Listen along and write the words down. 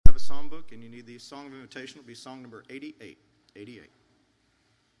songbook and you need the song of invitation, it'll be song number 88. 88.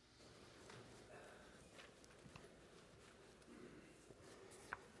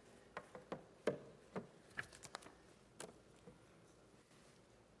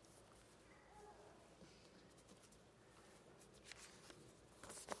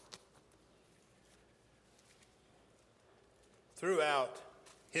 Throughout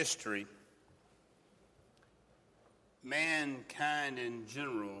history, mankind in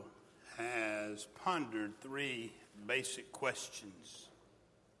general has pondered three basic questions.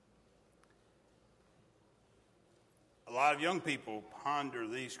 A lot of young people ponder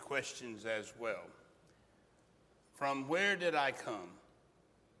these questions as well. From where did I come?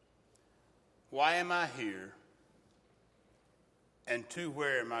 Why am I here? And to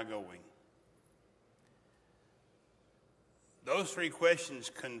where am I going? Those three questions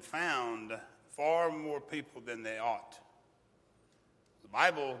confound far more people than they ought. The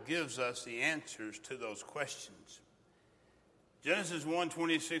Bible gives us the answers to those questions. Genesis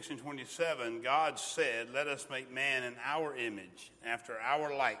 1:26 and 27, God said, "Let us make man in our image, after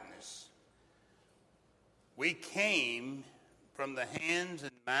our likeness." We came from the hands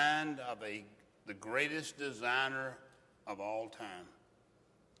and mind of the greatest designer of all time.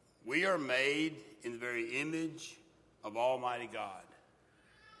 We are made in the very image of Almighty God.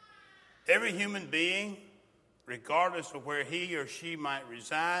 Every human being, regardless of where he or she might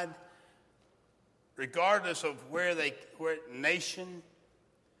reside, regardless of where nation,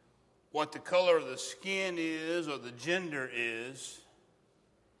 what the color of the skin is or the gender is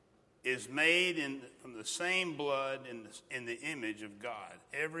made from the same blood in the image of God.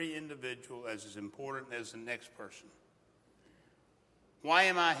 Every individual as important as the next person. Why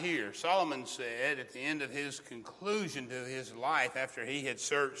am I here? Solomon said at the end of his conclusion to his life, after he had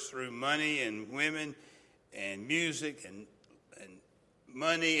searched through money and women and music and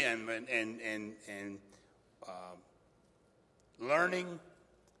money and learning,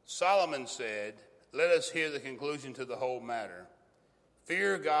 Solomon said, "Let us hear the conclusion to the whole matter.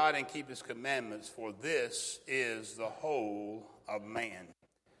 Fear God and keep his commandments, for this is the whole of man."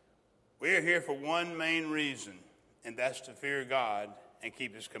 We are here for one main reason, and that's to fear God and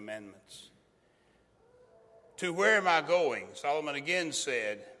keep his commandments. To where am I going? Solomon again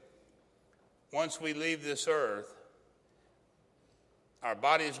said, once we leave this earth, our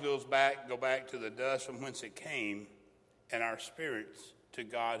bodies go back to the dust from whence it came, and our spirits to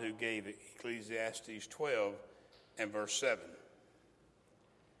God who gave it. Ecclesiastes 12 and verse 7.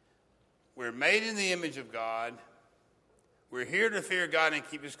 We're made in the image of God. We're here to fear God and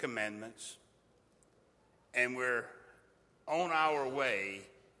keep his commandments. And we're on our way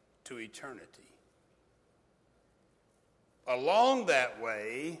to eternity. Along that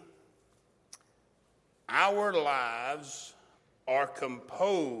way, our lives are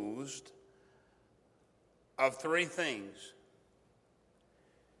composed of three things.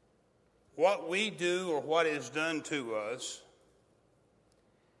 What we do or what is done to us,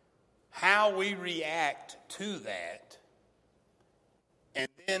 how we react to that, and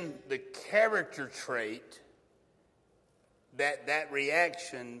then the character trait that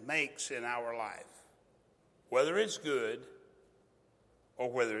reaction makes in our life, whether it's good or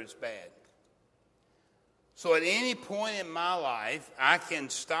whether it's bad. So at any point in my life, I can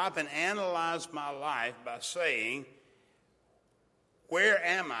stop and analyze my life by saying, where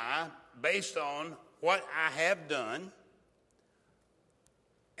am I based on what I have done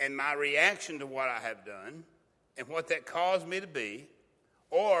and my reaction to what I have done and what that caused me to be,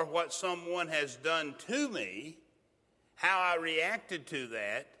 or what someone has done to me, how I reacted to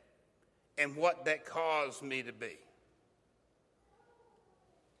that, and what that caused me to be.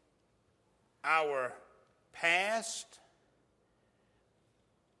 Our past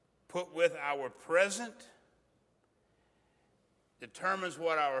put with our present determines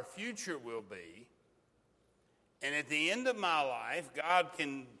what our future will be. And at the end of my life, God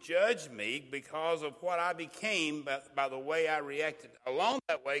can judge me because of what I became by the way I reacted. Along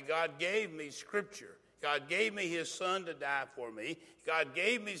that way, God gave me Scripture. God gave me his Son to die for me. God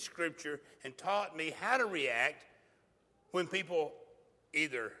gave me Scripture and taught me how to react when people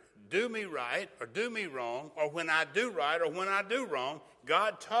either do me right or do me wrong, or when I do right or when I do wrong.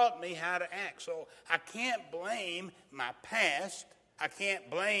 God taught me how to act. So I can't blame my past. I can't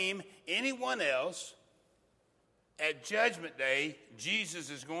blame anyone else. At Judgment Day, Jesus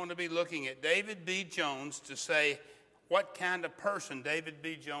is going to be looking at David B. Jones to say what kind of person David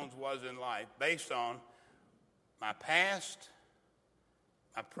B. Jones was in life based on my past,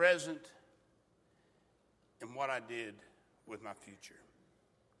 my present, and what I did with my future.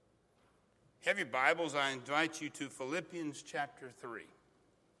 Have your Bibles, I invite you to Philippians chapter 3.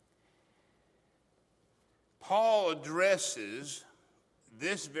 Paul addresses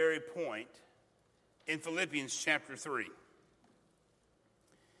this very point in Philippians chapter 3.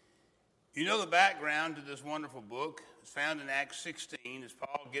 You know the background to this wonderful book. It's found in Acts 16 as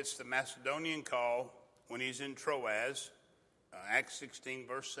Paul gets the Macedonian call when he's in Troas, Acts 16,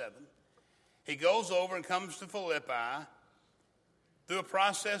 verse 7. He goes over and comes to Philippi. Through a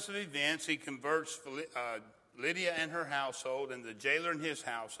process of events, he converts Lydia and her household and the jailer and his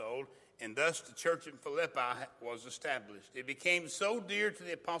household, and thus the church in Philippi was established. It became so dear to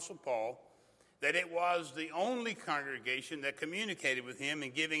the Apostle Paul that it was the only congregation that communicated with him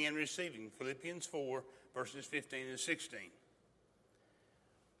in giving and receiving. Philippians 4, verses 15 and 16.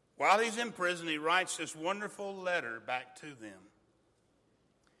 While he's in prison, he writes this wonderful letter back to them.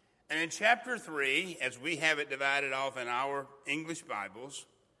 And in chapter 3, as we have it divided off in our English Bibles,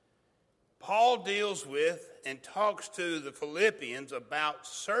 Paul deals with and talks to the Philippians about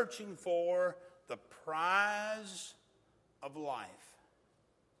searching for the prize of life.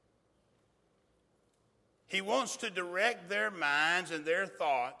 He wants to direct their minds and their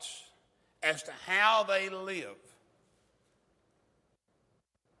thoughts as to how they live.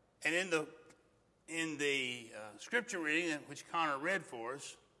 And in the scripture reading, which Connor read for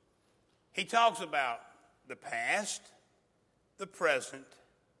us, he talks about the past, the present,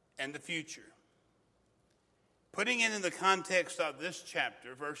 and the future. Putting it in the context of this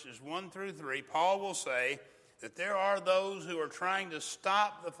chapter, verses 1 through 3, Paul will say that there are those who are trying to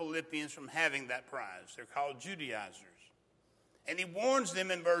stop the Philippians from having that prize. They're called Judaizers. And he warns them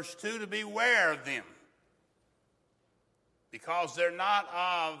in verse 2 to beware of them, because they're not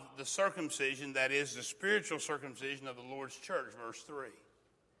of the circumcision, that is, the spiritual circumcision of the Lord's church, verse 3.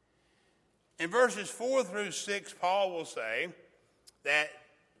 In verses 4 through 6, Paul will say that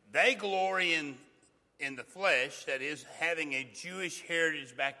they glory in the flesh, that is, having a Jewish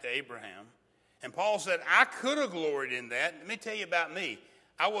heritage back to Abraham. And Paul said, I could have gloried in that. Let me tell you about me.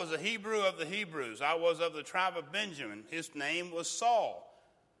 I was a Hebrew of the Hebrews. I was of the tribe of Benjamin. His name was Saul.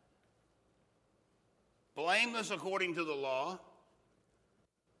 Blameless according to the law,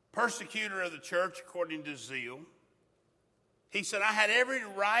 persecutor of the church according to zeal. He said, I had every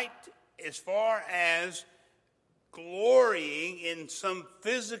right as far as glorying in some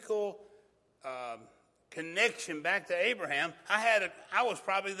physical connection back to Abraham. I was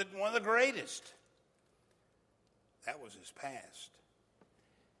probably one of the greatest. That was his past.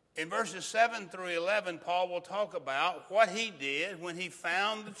 In verses 7 through 11, Paul will talk about what he did when he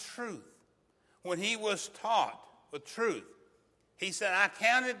found the truth, when he was taught the truth. He said, I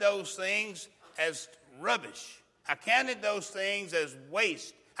counted those things as rubbish. I counted those things as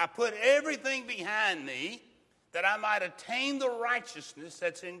waste. I put everything behind me that I might attain the righteousness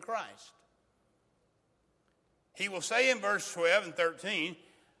that's in Christ. He will say in verse 12 and 13,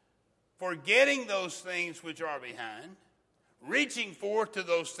 forgetting those things which are behind, reaching forth to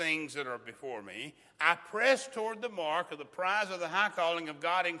those things that are before me, I press toward the mark of the prize of the high calling of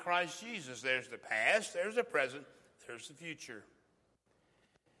God in Christ Jesus. There's the past, there's the present, there's the future.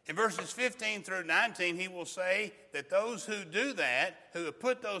 In verses 15 through 19, he will say that those who do that, who have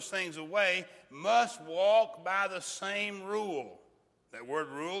put those things away, must walk by the same rule. That word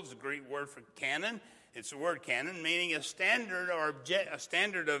rule is the Greek word for canon. It's the word canon, meaning a standard or a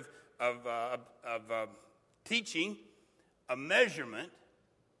standard of teaching, a measurement.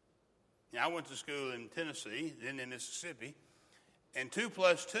 Now, I went to school in Tennessee, then in Mississippi, and 2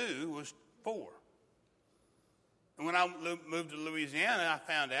 plus 2 was 4. And when I moved to Louisiana,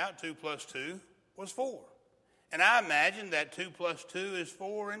 I found out 2 plus 2 was 4. And I imagine that 2 plus 2 is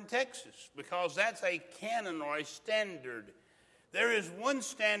 4 in Texas, because that's a canon or a standard. There is one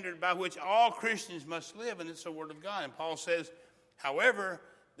standard by which all Christians must live, and it's the Word of God. And Paul says, however,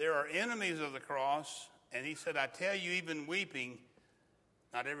 there are enemies of the cross, and he said, I tell you, even weeping,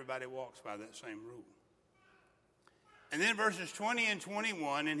 not everybody walks by that same rule. And then verses 20 and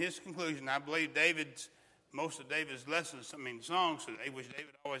 21, in his conclusion, I believe most of David's songs, which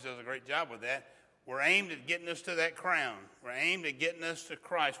David always does a great job with that, were aimed at getting us to that crown. We're aimed at getting us to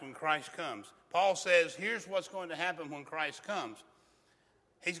Christ when Christ comes. Paul says, here's what's going to happen when Christ comes.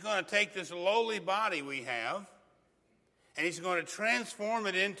 He's going to take this lowly body we have, and he's going to transform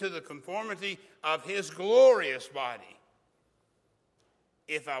it into the conformity of his glorious body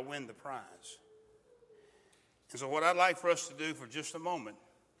if I win the prize. And so what I'd like for us to do for just a moment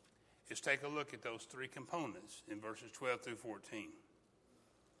is take a look at those 3 components in verses 12 through 14.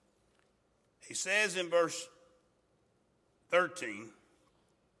 He says in verse 13,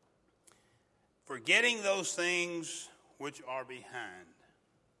 forgetting those things which are behind.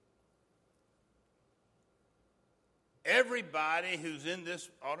 Everybody who's in this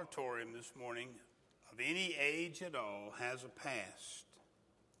auditorium this morning of any age at all has a past.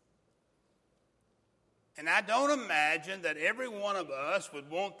 And I don't imagine that every one of us would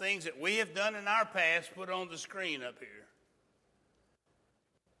want things that we have done in our past put on the screen up here,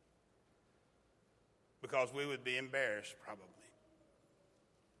 because we would be embarrassed probably.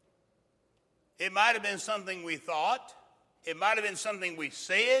 It might have been something we thought. It might have been something we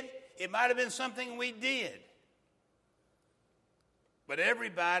said. It might have been something we did. But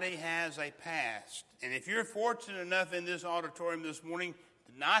everybody has a past. And if you're fortunate enough in this auditorium this morning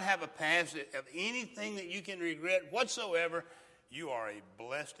to not have a past of anything that you can regret whatsoever, you are a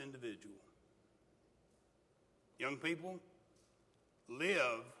blessed individual. Young people,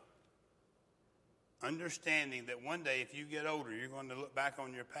 live understanding that one day if you get older, you're going to look back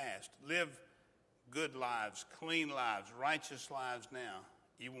on your past. Live good lives, clean lives, righteous lives now.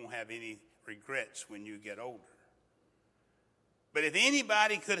 You won't have any regrets when you get older. But if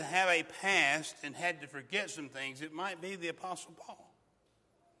anybody could have a past and had to forget some things, it might be the Apostle Paul.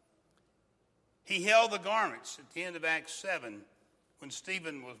 He held the garments at the end of Acts 7 when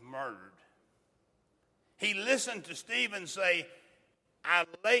Stephen was murdered. He listened to Stephen say, I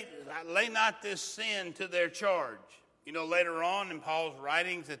lay not this sin to their charge. You know, later on in Paul's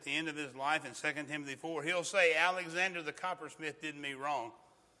writings at the end of his life in 2 Timothy 4, he'll say, Alexander the coppersmith did me wrong,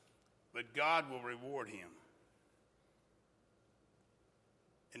 but God will reward him.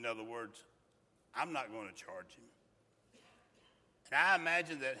 In other words, I'm not going to charge him. And I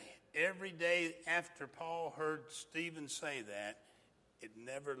imagine that every day after Paul heard Stephen say that, it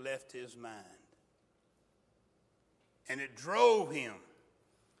never left his mind. And it drove him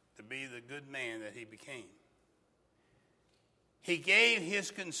to be the good man that he became. He gave his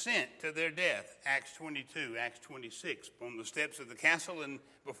consent to their death, Acts 22, Acts 26, on the steps of the castle and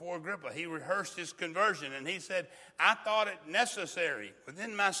before Agrippa. He rehearsed his conversion, and he said, I thought it necessary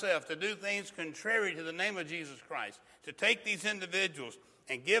within myself to do things contrary to the name of Jesus Christ, to take these individuals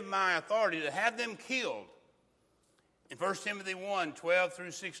and give my authority to have them killed. In 1 Timothy 1, 12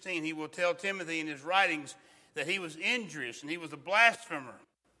 through 16, he will tell Timothy in his writings that he was injurious and he was a blasphemer.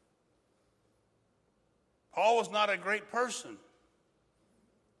 Paul was not a great person.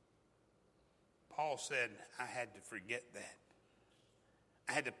 Paul said, I had to forget that.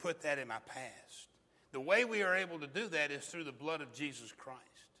 I had to put that in my past. The way we are able to do that is through the blood of Jesus Christ.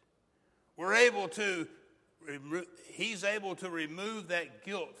 He's able to remove that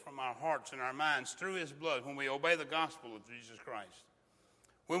guilt from our hearts and our minds through his blood when we obey the gospel of Jesus Christ.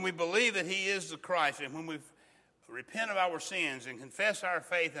 When we believe that he is the Christ, and when we repent of our sins and confess our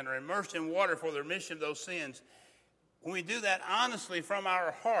faith and are immersed in water for the remission of those sins, when we do that honestly from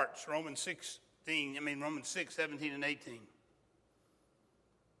our hearts, Romans 6, 17 and 18,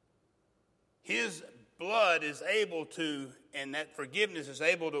 his blood is able to, and that forgiveness is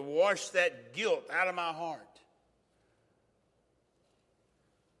able to wash that guilt out of my heart.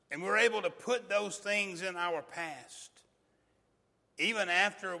 And we're able to put those things in our past. Even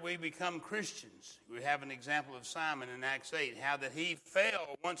after we become Christians, we have an example of Simon in Acts 8, how that he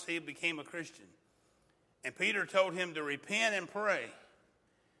fell once he became a Christian. And Peter told him to repent and pray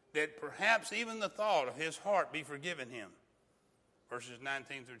that perhaps even the thought of his heart be forgiven him. Verses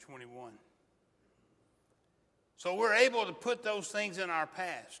 19 through 21. So we're able to put those things in our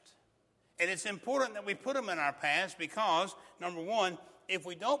past. And it's important that we put them in our past because, number one, if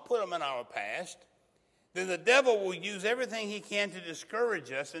we don't put them in our past, then the devil will use everything he can to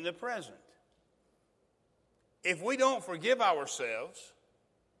discourage us in the present. If we don't forgive ourselves,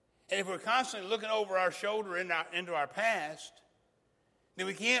 and if we're constantly looking over our shoulder into our past, then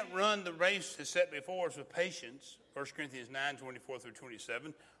we can't run the race that's set before us with patience, 1 Corinthians 9, 24 through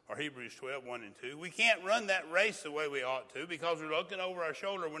 27, or Hebrews 12, 1 and 2. We can't run that race the way we ought to because we're looking over our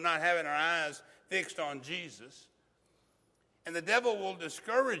shoulder. We're not having our eyes fixed on Jesus. And the devil will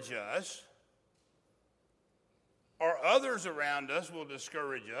discourage us, or others around us will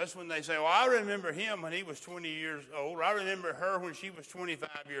discourage us when they say, well, I remember him when he was 20 years old. Or I remember her when she was 25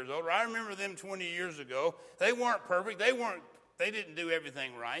 years old. Or I remember them 20 years ago. They weren't perfect. They didn't do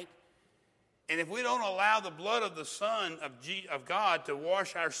everything right. And if we don't allow the blood of the Son of God to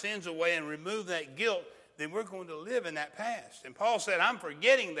wash our sins away and remove that guilt, then we're going to live in that past. And Paul said, I'm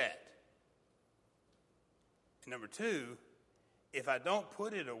forgetting that. And number two, if I don't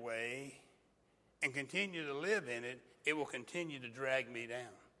put it away and continue to live in it, it will continue to drag me down.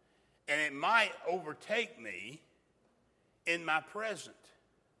 And it might overtake me in my present.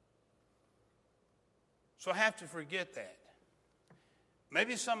 So I have to forget that.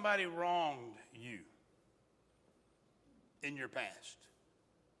 Maybe somebody wronged you in your past.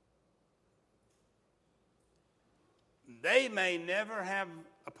 They may never have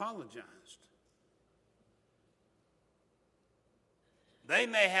apologized. They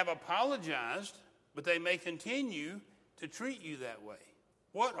may have apologized, but they may continue to treat you that way.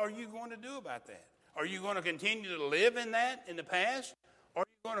 What are you going to do about that? Are you going to continue to live in that in the past? Or are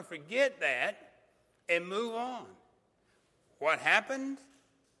you going to forget that and move on? What happened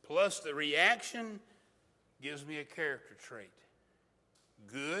plus the reaction gives me a character trait,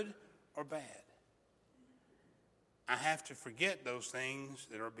 good or bad. I have to forget those things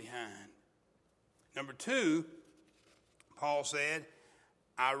that are behind. Number 2, Paul said,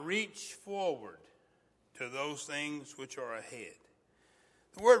 I reach forward to those things which are ahead.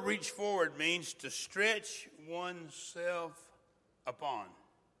 The word reach forward means to stretch oneself upon.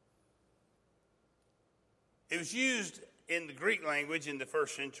 It was used in the Greek language in the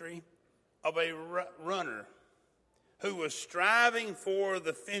first century of a runner who was striving for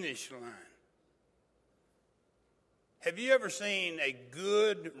the finish line. Have you ever seen a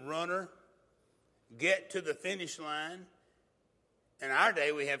good runner get to the finish line? In our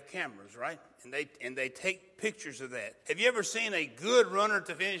day, we have cameras, right? And they take pictures of that. Have you ever seen a good runner at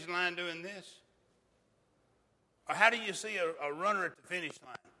the finish line doing this? Or how do you see a runner at the finish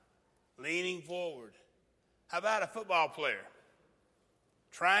line? Leaning forward. How about a football player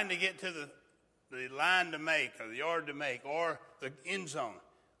trying to get to the line to make, or the yard to make, or the end zone?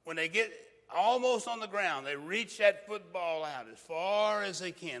 When they get almost on the ground, they reach that football out as far as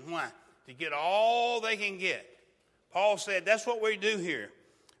they can. Why? To get all they can get. Paul said that's what we do here.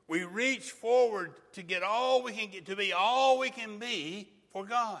 We reach forward to get all we can get, to be all we can be for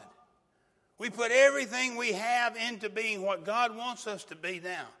God. We put everything we have into being what God wants us to be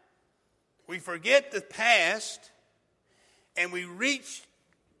now. We forget the past and we reach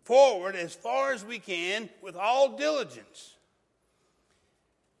forward as far as we can with all diligence.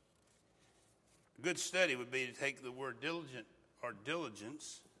 A good study would be to take the word diligent or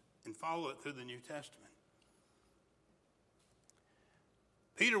diligence and follow it through the New Testament.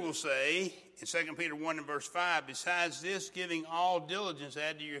 Peter will say in 2 Peter 1 and verse 5, besides this, giving all diligence,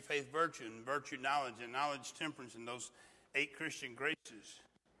 add to your faith virtue, and virtue knowledge, and knowledge temperance, and those 8 Christian graces.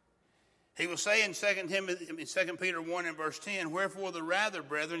 He will say in 2 Peter 1 and verse 10, wherefore the rather,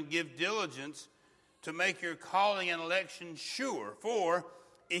 brethren, give diligence to make your calling and election sure. For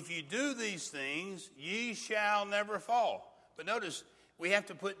if you do these things, ye shall never fall. But notice, we have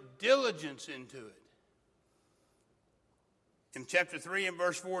to put diligence into it. In chapter 3 and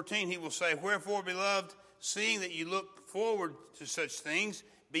verse 14, he will say, wherefore, beloved, seeing that you look forward to such things,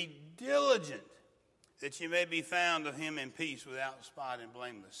 be diligent that you may be found of him in peace without spot and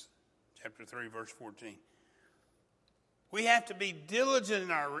blameless. Chapter 3, verse 14. We have to be diligent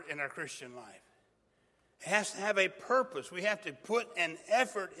in our Christian life. It has to have a purpose. We have to put an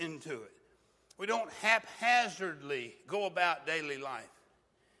effort into it. We don't haphazardly go about daily life.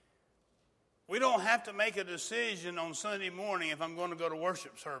 We don't have to make a decision on Sunday morning if I'm going to go to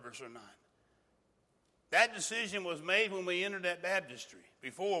worship service or not. That decision was made when we entered that baptistry,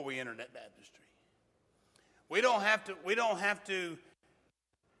 before we entered that baptistry. We don't have to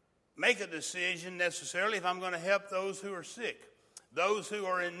make a decision necessarily if I'm going to help those who are sick, those who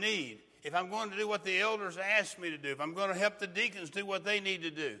are in need, if I'm going to do what the elders asked me to do, if I'm going to help the deacons do what they need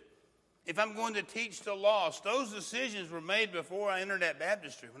to do, if I'm going to teach the lost. Those decisions were made before I entered that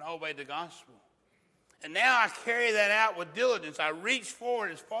baptistry when I obeyed the gospel. And now I carry that out with diligence. I reach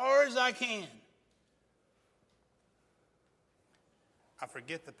forward as far as I can. I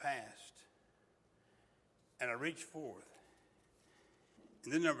forget the past. And I reach forth.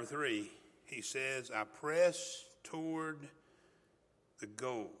 And then number 3, he says, I press toward the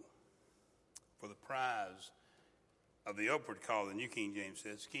goal for the prize of the upward call. The New King James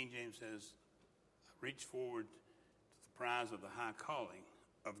says. King James says, I reach forward to the prize of the high calling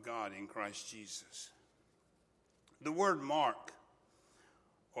of God in Christ Jesus. The word mark,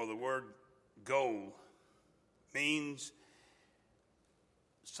 or the word goal, means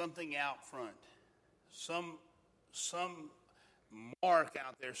something out front, some mark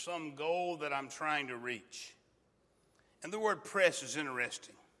out there, some goal that I'm trying to reach. And the word press is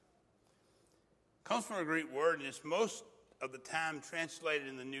interesting. It comes from a Greek word, and it's most of the time translated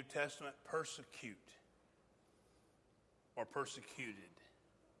in the New Testament persecute or persecuted.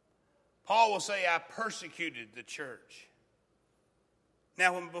 Paul will say, I persecuted the church.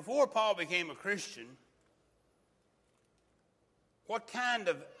 Now, before Paul became a Christian, what kind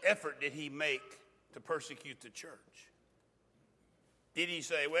of effort did he make to persecute the church? Did he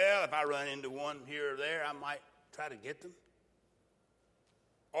say, well, if I run into one here or there, I might try to get them?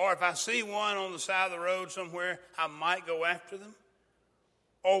 Or if I see one on the side of the road somewhere, I might go after them?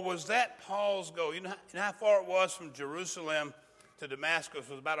 Or was that Paul's goal? You know how far it was from Jerusalem to Damascus?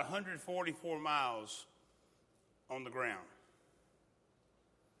 It was about 144 miles on the ground.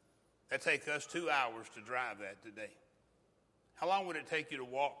 That takes us 2 hours to drive that today. How long would it take you to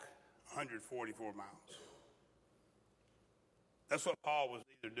walk 144 miles? That's what Paul was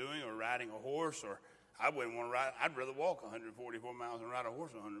either doing or riding a horse, or I wouldn't want to ride. I'd rather walk 144 miles than ride a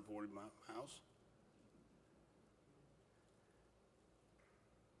horse 140 miles.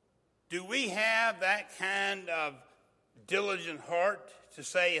 Do we have that kind of diligent heart to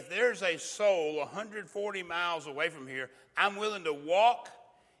say, if there's a soul 140 miles away from here, I'm willing to walk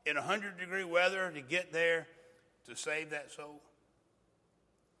in 100-degree weather to get there to save that soul?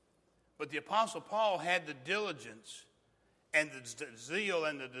 But the Apostle Paul had the diligence and the zeal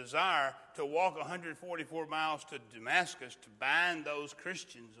and the desire to walk 144 miles to Damascus to bind those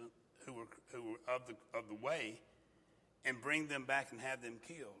Christians who were of the way and bring them back and have them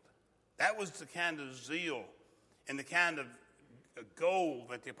killed. That was the kind of zeal and the kind of goal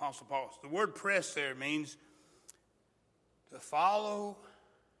that the Apostle Paul. The word press there means to follow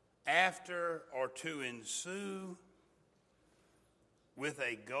after or to ensue with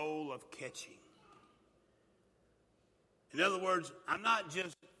a goal of catching. In other words, I'm not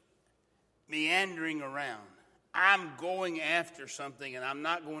just meandering around. I'm going after something, and I'm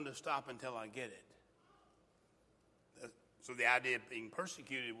not going to stop until I get it. So the idea of being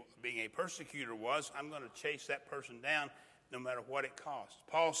a persecutor was, I'm going to chase that person down no matter what it costs.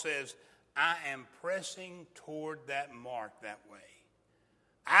 Paul says, I am pressing toward that mark that way.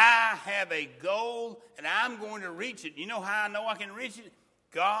 I have a goal, and I'm going to reach it. You know how I know I can reach it?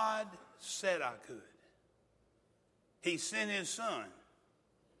 God said I could. He sent his son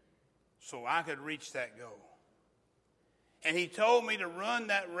so I could reach that goal. And he told me to run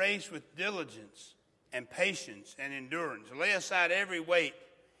that race with diligence and patience and endurance. Lay aside every weight.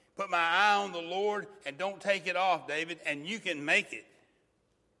 Put my eye on the Lord and don't take it off, David, and you can make it.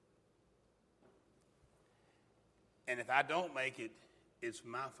 And if I don't make it, it's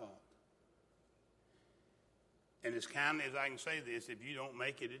my fault. And as kindly as I can say this, if you don't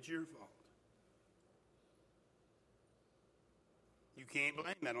make it, it's your fault. You can't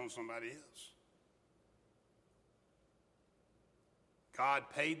blame that on somebody else. God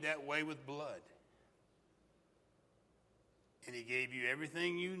paid that way with blood. And he gave you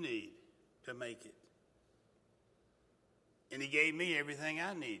everything you need to make it. And he gave me everything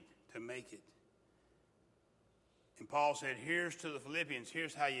I need to make it. And Paul said, here's to the Philippians,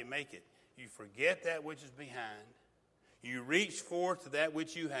 here's how you make it. You forget that which is behind. You reach forth to that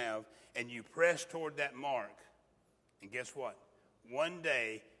which you have, and you press toward that mark. And guess what? One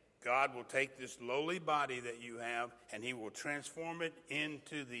day, God will take this lowly body that you have, and he will transform it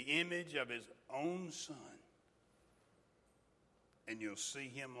into the image of his own Son. And you'll see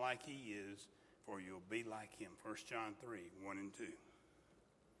him like he is, for you'll be like him. 1 John 3, 1 and 2.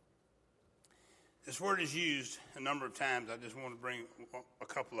 This word is used a number of times. I just want to bring a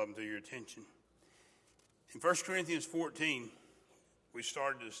couple of them to your attention. In 1 Corinthians 14, we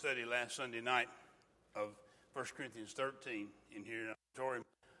started to study last Sunday night of 1 Corinthians 13 in here in the auditorium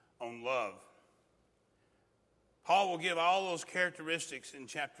on love. Paul will give all those characteristics in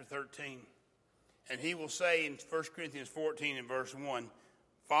chapter 13. And he will say in 1 Corinthians 14 and verse 1,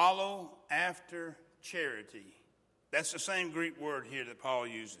 follow after charity. That's the same Greek word here that Paul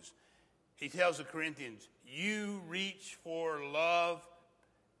uses. He tells the Corinthians, you reach for love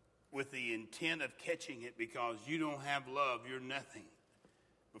with the intent of catching it, because you don't have love, you're nothing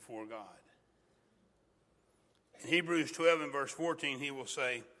before God. In Hebrews 12 and verse 14, he will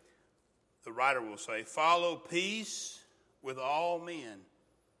say, the writer will say, follow peace with all men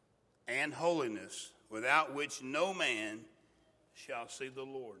and holiness, without which no man shall see the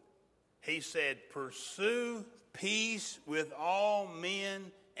Lord. He said, pursue peace with all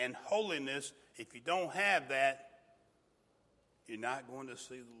men and holiness. If you don't have that, you're not going to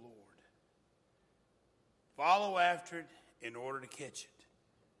see the Lord. Follow after it in order to catch it.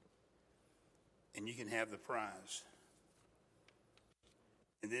 And you can have the prize.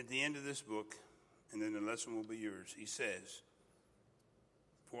 And then at the end of this book, and then the lesson will be yours, he says,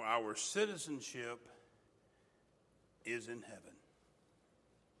 for our citizenship is in heaven,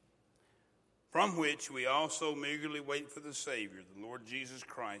 from which we also eagerly wait for the Savior, the Lord Jesus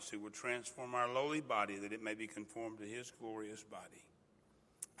Christ, who will transform our lowly body that it may be conformed to his glorious body.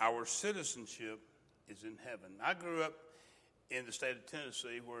 Our citizenship is in heaven. I grew up in the state of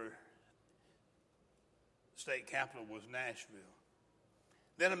Tennessee, where the state capital was Nashville.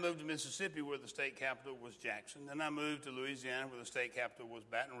 Then I moved to Mississippi, where the state capital was Jackson. Then I moved to Louisiana, where the state capital was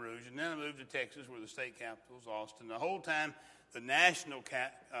Baton Rouge. And then I moved to Texas, where the state capital was Austin. The whole time, the national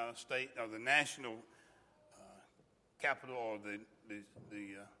capital, or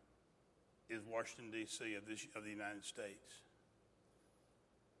is Washington, D.C. of the United States.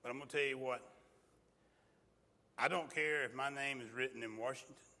 But I'm going to tell you what. I don't care if my name is written in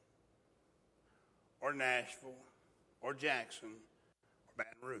Washington or Nashville or Jackson or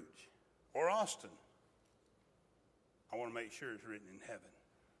Baton Rouge or Austin. I want to make sure it's written in heaven.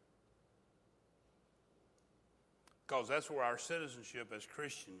 Because that's where our citizenship as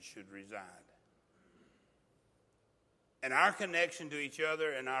Christians should reside. And our connection to each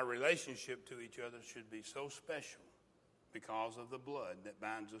other and our relationship to each other should be so special because of the blood that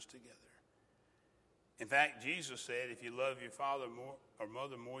binds us together. In fact, Jesus said, if you love your father more, or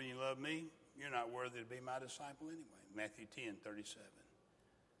mother more than you love me, you're not worthy to be my disciple anyway. Matthew 10:37.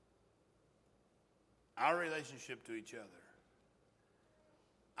 Our relationship to each other,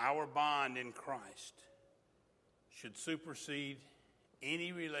 our bond in Christ, should supersede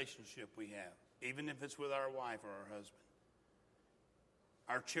any relationship we have, even if it's with our wife or our husband,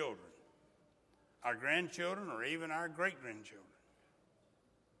 our children, our grandchildren, or even our great-grandchildren,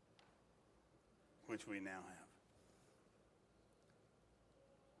 which we now have.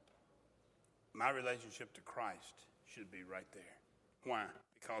 My relationship to Christ should be right there. Why?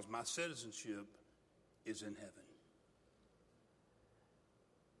 Because my citizenship is in heaven.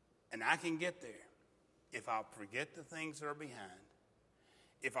 And I can get there if I'll forget the things that are behind,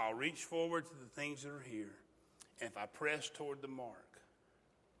 if I'll reach forward to the things that are here, and if I press toward the mark.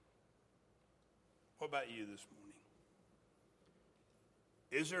 What about you this morning?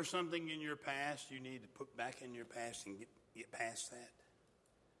 Is there something in your past you need to put back in your past and get past that?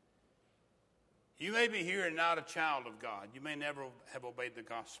 You may be here and not a child of God. You may never have obeyed the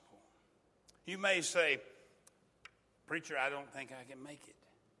gospel. You may say, preacher, I don't think I can make it.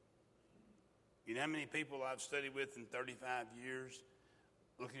 You know how many people I've studied with in 35 years,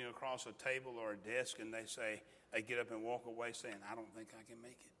 looking across a table or a desk, and they get up and walk away saying, I don't think I can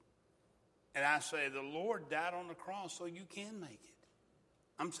make it. And I say, the Lord died on the cross so you can make it.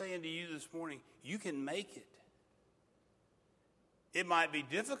 I'm saying to you this morning, you can make it. It might be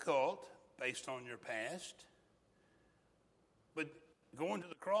difficult based on your past, but going to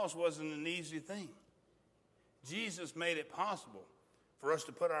the cross wasn't an easy thing. Jesus made it possible for us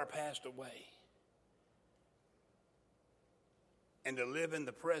to put our past away and to live in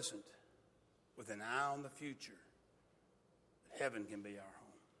the present with an eye on the future. Heaven can be our home.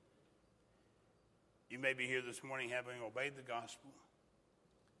 You may be here this morning having obeyed the gospel,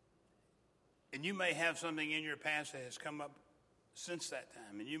 and you may have something in your past that has come up since that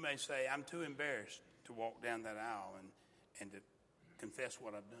time, and you may say, I'm too embarrassed to walk down that aisle and to confess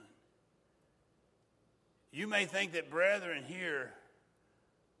what I've done. You may think that brethren here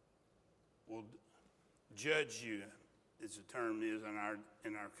will judge you, as the term is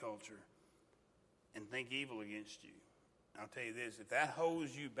in our culture, and think evil against you. I'll tell you this, if that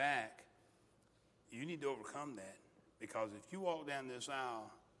holds you back, you need to overcome that, because if you walk down this aisle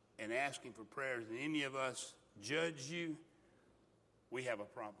and asking for prayers and any of us judge you, we have a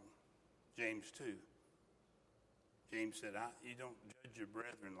problem. James 2. James said, you don't judge your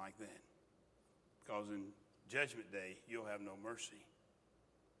brethren like that, because in judgment day, you'll have no mercy.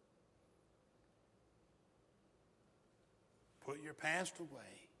 Put your past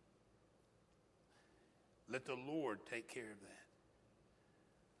away. Let the Lord take care of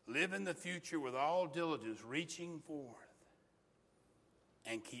that. Live in the future with all diligence, reaching forth,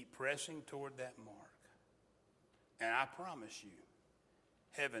 and keep pressing toward that mark. And I promise you,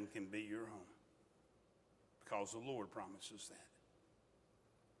 heaven can be your home, because the Lord promises that.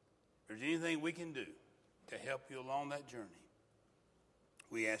 If there's anything we can do to help you along that journey,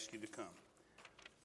 we ask you to come.